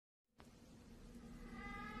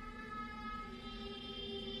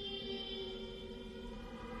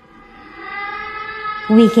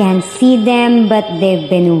We can't see them, but they've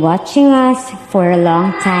been watching us for a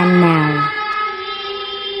long time now.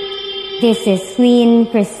 This is Queen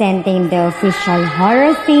presenting the official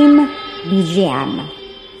horror theme, BGM.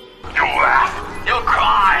 You laugh, you'll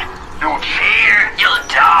cry, you'll cheer, you'll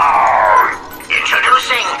die.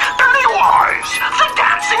 Introducing Pennywise, the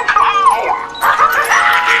dancing clown.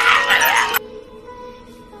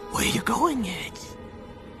 Where you going, Ed?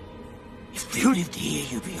 If you lived here,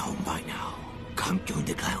 you'd be home by now. Come join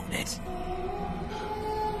the clown, Ed.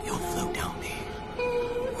 You'll float down there.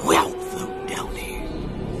 We'll float down there.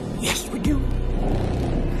 Yes, we do.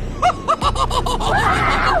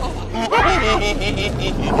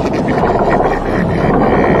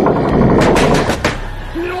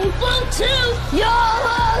 You'll float too! You'll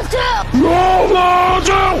float too! You'll float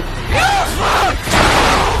too! You'll float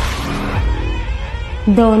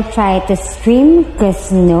too! Don't try to scream,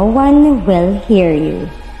 cause no one will hear you.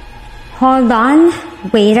 Hold on,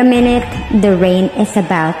 wait a minute, the rain is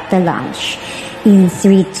about to launch. In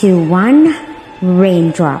 3, 2, 1,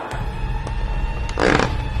 raindrop.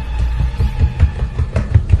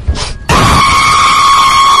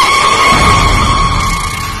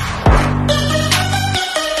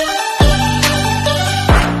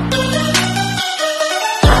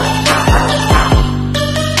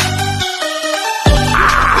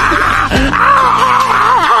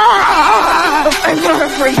 I'm not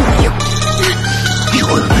afraid of you. You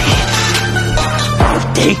will be. I'll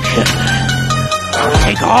take him. I'll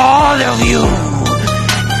take all of you.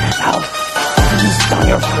 And I'll feast on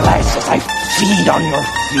your flesh as I feed on your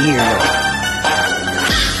fear.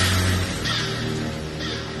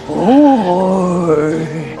 Or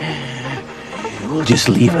you'll just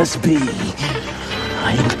leave us be.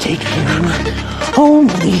 I'll take him,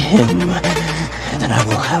 only him, and then I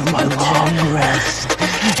will have my long rest.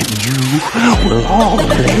 And you will all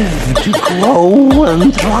live to grow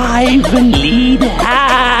and thrive and lead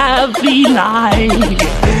happy lives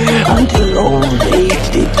until old age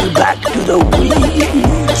takes you back to the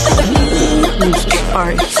weeds.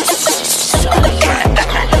 Sorry.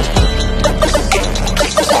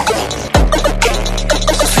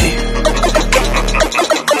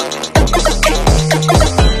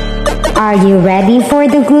 Are you ready for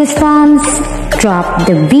the goosebumps? Drop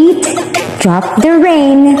the beat, drop the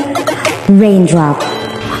rain, raindrop.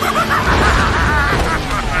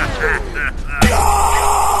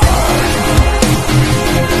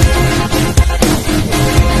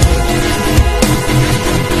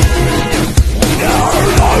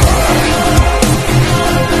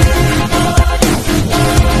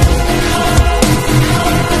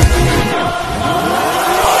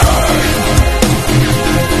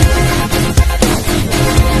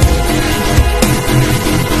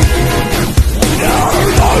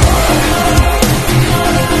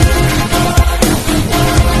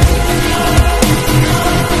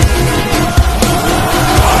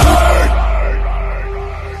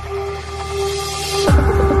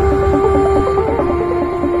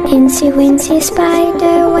 Incy Wincy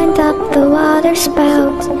Spider went up the water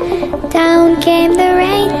spout. Down came the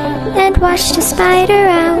rain and washed the spider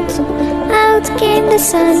out. Out came the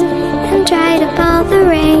sun and dried up all the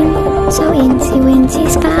rain. So Incy Wincy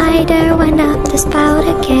Spider went up the spout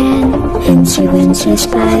again. Incy Wincy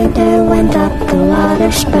Spider went up the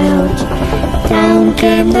water spout. Down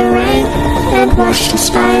came the rain and washed the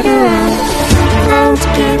spider out. Out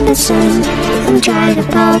came the sun and dried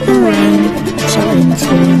up all the rain. So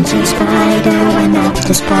Incy Wincy Spider went up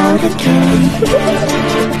the spout again.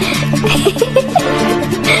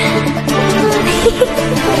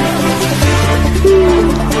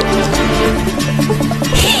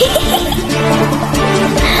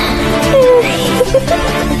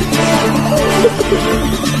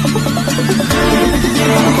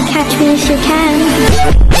 Catch me if you can.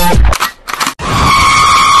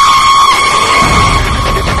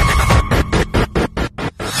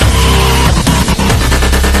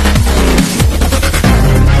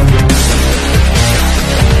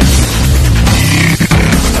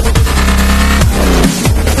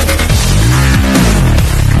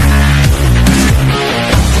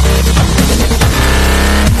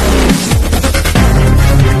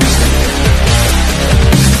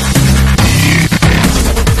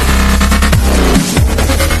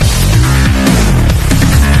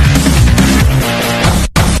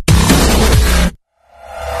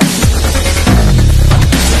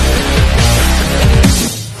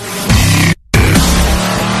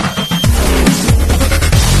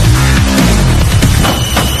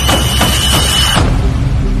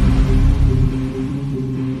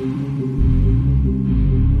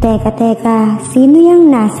 Teka, sino yung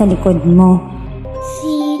nasa likod mo?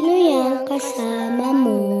 Sino yung kasama mo?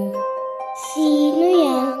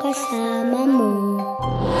 kasama mo.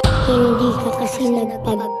 Hindi ka kasi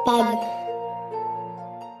nagpagpag